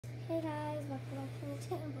Hey guys, welcome back to the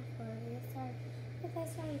channel. Before we get started, if I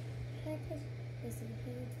started this is a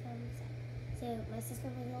huge thumbs up. So my sister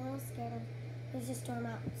was a little scared of there's a storm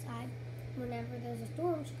outside. Whenever there's a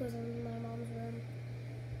storm, she goes in my mom's room.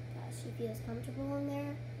 She feels comfortable in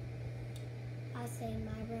there. I stay in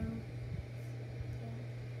my room.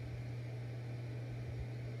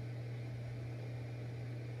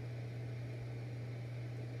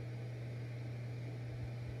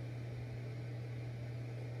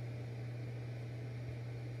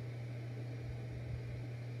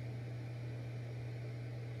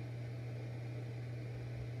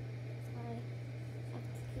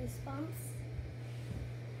 Goosebumps.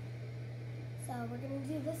 So we're gonna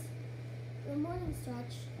do this the morning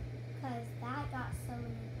stretch because that got so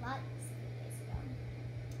many likes 3 days ago.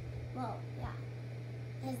 Well, yeah,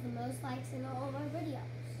 it has the most likes in all of our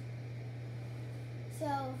videos.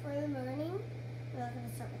 So for the morning, we're not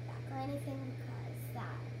gonna start with back or anything because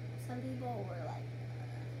that some people were like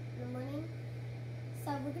in the morning. So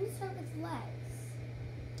we're gonna start with legs.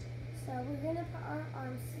 So we're gonna put our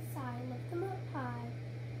arms to the side, lift them up high.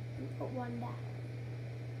 Put one down.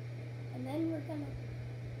 And then we're gonna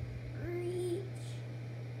reach.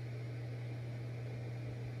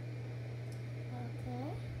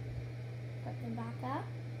 Okay. Put them back up.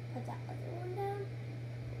 Put that other one down.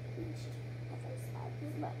 Reach other side.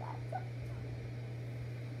 This is my back up.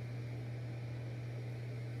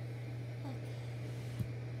 Okay.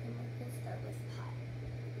 And we're gonna start with high.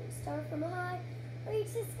 We're gonna start from high.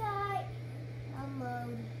 Reach the sky.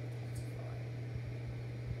 Unload.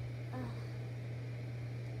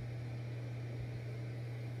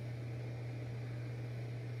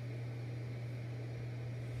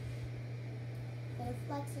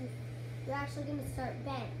 Flexing, you're actually going to start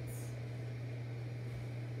bends.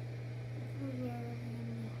 From here and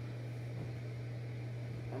here.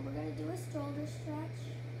 And we're going to do a shoulder stretch.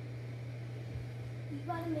 You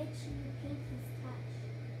got to make sure your pinkies touch.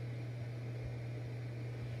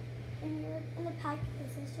 And you're in the pike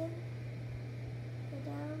position. Go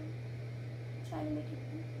down. Try to make your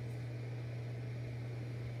pinkies.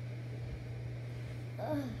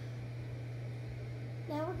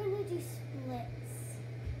 Now we're going to do splits.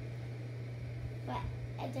 But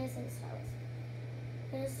it doesn't start with.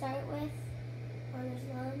 We're going to start with runner's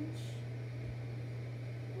lunge.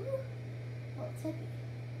 Woo. Oh, tippy.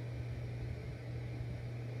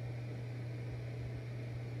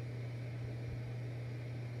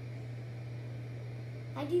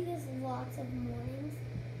 I do this lots of mornings.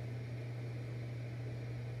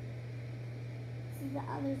 This is the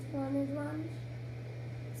other runner's lunge.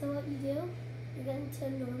 So what you do, you get into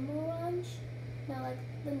normal lunge. Now, like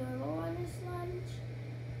the normal runner's lunge,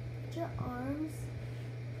 put your arms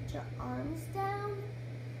down,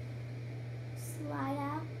 slide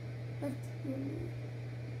out, lift your knee.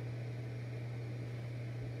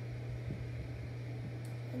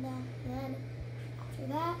 And then after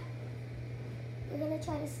that, you're going to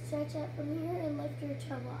try to stretch up from here and lift your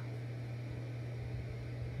toe up.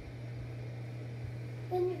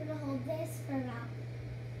 Then you're going to hold this for about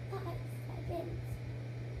 5 seconds.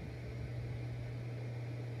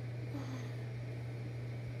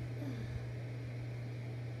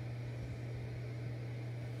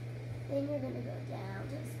 Then you're going to go down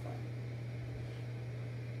to split.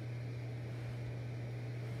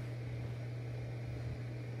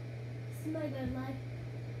 This is my good leg,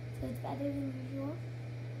 so it's better than usual.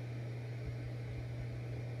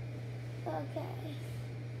 Okay.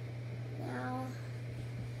 Now,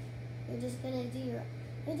 you're just going to do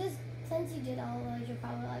since you did all of those, you're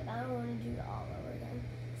probably like, I don't want to do it all over again.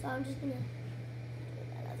 So I'm just going to do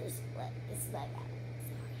another split. This is like that.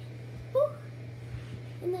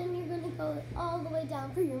 And then you're going to go all the way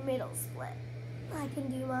down for your middle split. I can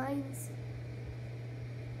do mine.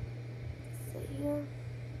 So here,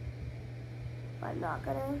 I'm not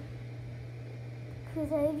going to,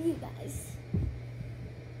 because I have you guys.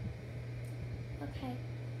 Okay,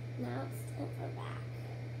 now it's time for back.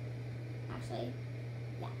 Actually,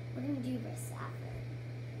 yeah, we're going to do wrists after.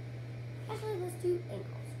 Actually, let's do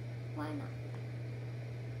ankles. Why not?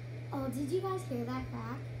 Oh, did you guys hear that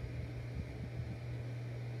crack?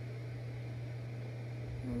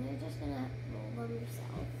 And you're just gonna roll them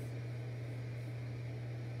yourself.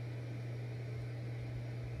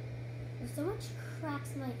 There's so much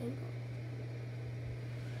cracks in my ankle.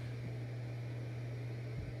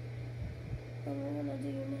 And we're gonna do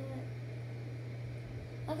your neck.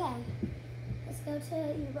 Okay, let's go to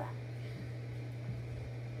your back.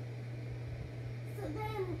 So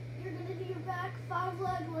then you're gonna do your back 5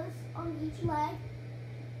 leg lifts on each leg.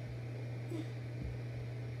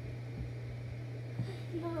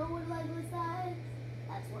 You don't know what leg was that?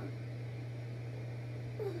 That's one.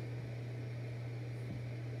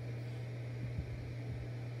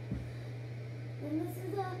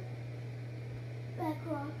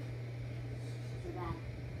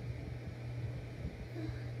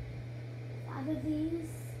 5 of these.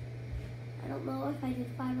 I don't know if I did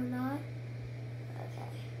 5 or not. Okay.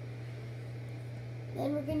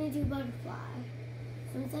 Then we're gonna do butterfly.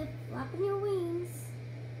 So instead of flapping your wings,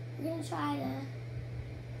 you're gonna try to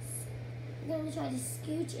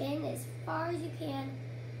scooch in as far as you can.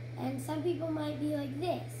 And some people might be like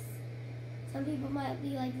this. Some people might be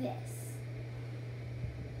like this.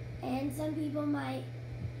 And some people might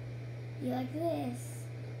be like this,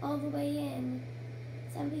 all the way in.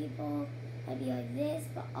 Some people might be like this,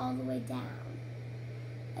 but all the way down.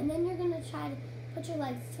 And then you're gonna try to put your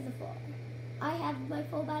legs to the floor. I have my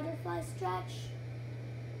full butterfly stretch,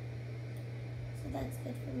 so that's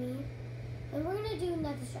good for me. And we're gonna do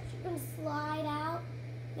another stretch. You're gonna slide out,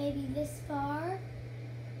 maybe this far,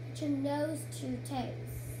 put your nose to your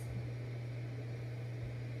toes.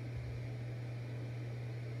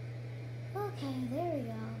 Okay, there we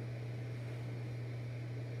go.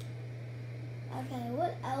 Okay,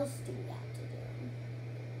 what else do we have to do?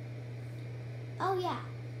 Oh yeah,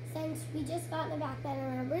 since we just got in the back bend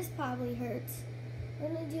and our wrist probably hurts,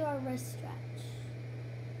 we're gonna do our wrist stretch.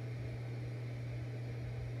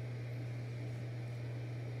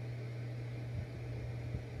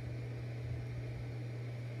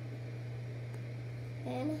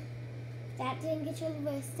 And if that didn't get your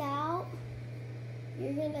wrist out,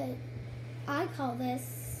 you're gonna, I call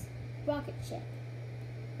this rocket ship.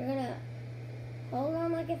 You're gonna hold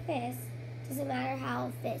on like a fist. Doesn't matter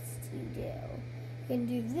how fist you do. You can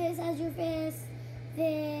do this as your fist,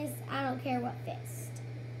 this, I don't care what fist.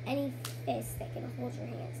 Any fist that can hold your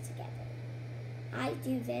hands together. I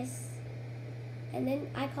do this, and then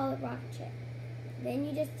I call it rocket ship. Then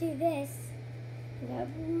you just do this, and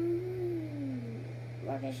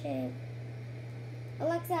go, rocket ship.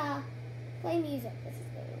 Alexa, play music. This is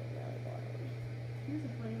getting really boring. Here's a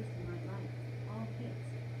playlist you might like. All Hits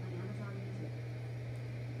on Amazon Music.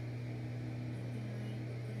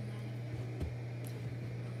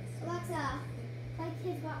 Alexa, play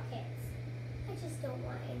Kids Rock Kids. I just don't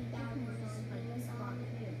want any bad words in the song.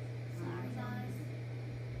 Sorry, guys.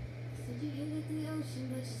 Said you hated the ocean,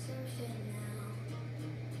 but you're surfing now.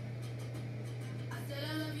 I said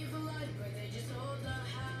I love you for life, but they just hold the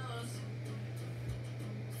house.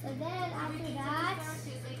 So then after that,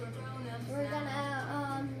 we're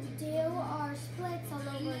gonna do our splits all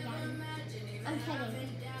over again. I'm kidding.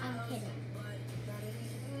 I'm kidding.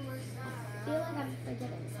 I feel like I'm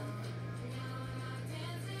forgetting something.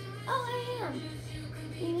 Oh, I am.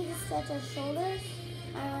 We need to stretch our shoulders.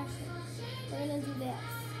 We're gonna do this.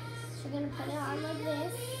 So you're gonna put it on like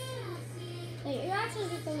this. No, you're actually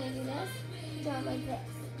just gonna do this. Do it like this.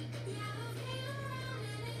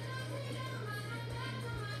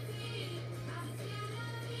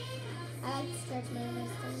 I like to stretch my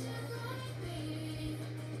wrist doing that.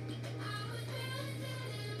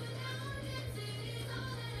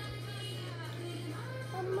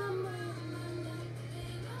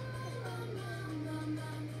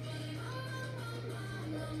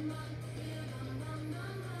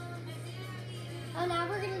 Oh, now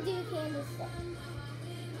we're going to do a candlestick.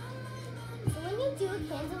 So when you do a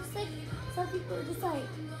candlestick, some people are just like,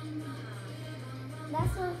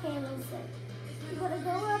 that's not a candlestick. You gotta go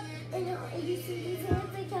up, and if you see these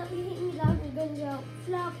hands, they can't be hitting you down, you're gonna go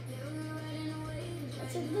flop.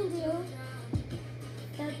 That's what you're gonna do.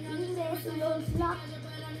 Now, you this and go flop.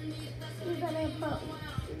 You're gonna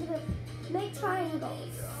make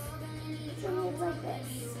triangles. Put your hands like this.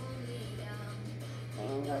 And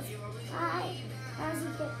it goes high as you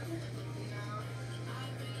get.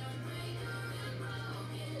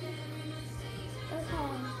 Okay.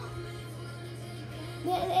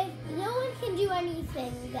 If no one can do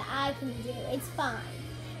anything that I can do, it's fine.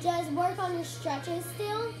 Just work on your stretches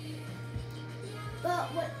still. But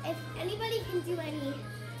if anybody can do any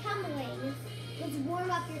tumbling, let's warm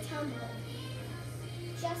up your tumbling.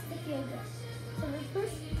 Just to feel good. So the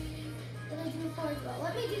first, we're going to do forward roll.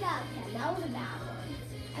 Let me do that again. That was a bad one.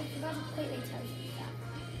 I forgot to point my toes and stuff.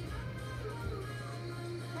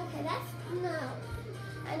 Okay, no.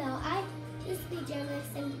 I know. I used to be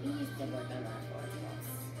gymnast and we used to work on our forward rolls.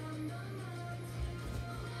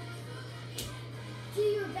 Do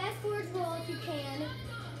your best forward roll if you can.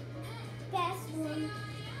 Best one.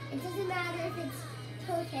 It doesn't matter if it's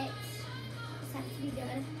perfect. It just has to be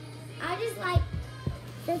good. I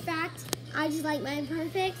just like mine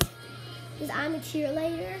perfect because I'm a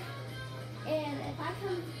cheerleader. And if I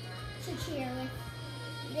come to cheer with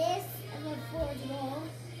this as a forward roll,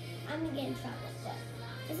 I'm going to get in trouble. But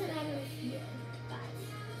it doesn't matter if you guys.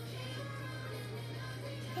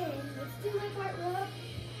 Okay, let's do my cartwheel.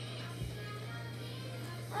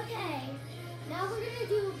 Okay, now we're going to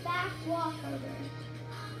do back walkover.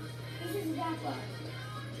 This is the back walk.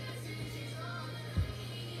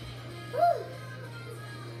 Woo!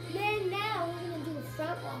 Then now we're gonna do a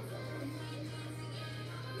front walk.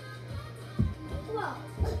 Whoa!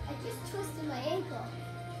 Look, I just twisted my ankle.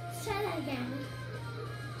 Let's try that again.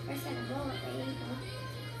 First, I roll up my ankle.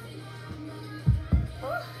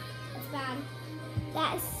 Oh, that's bad.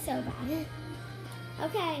 That is so bad.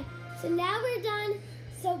 Okay, so now we're done.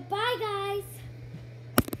 So bye, guys.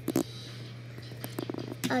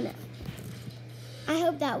 Oh no. I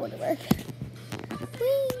hope that would work.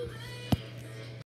 Whee!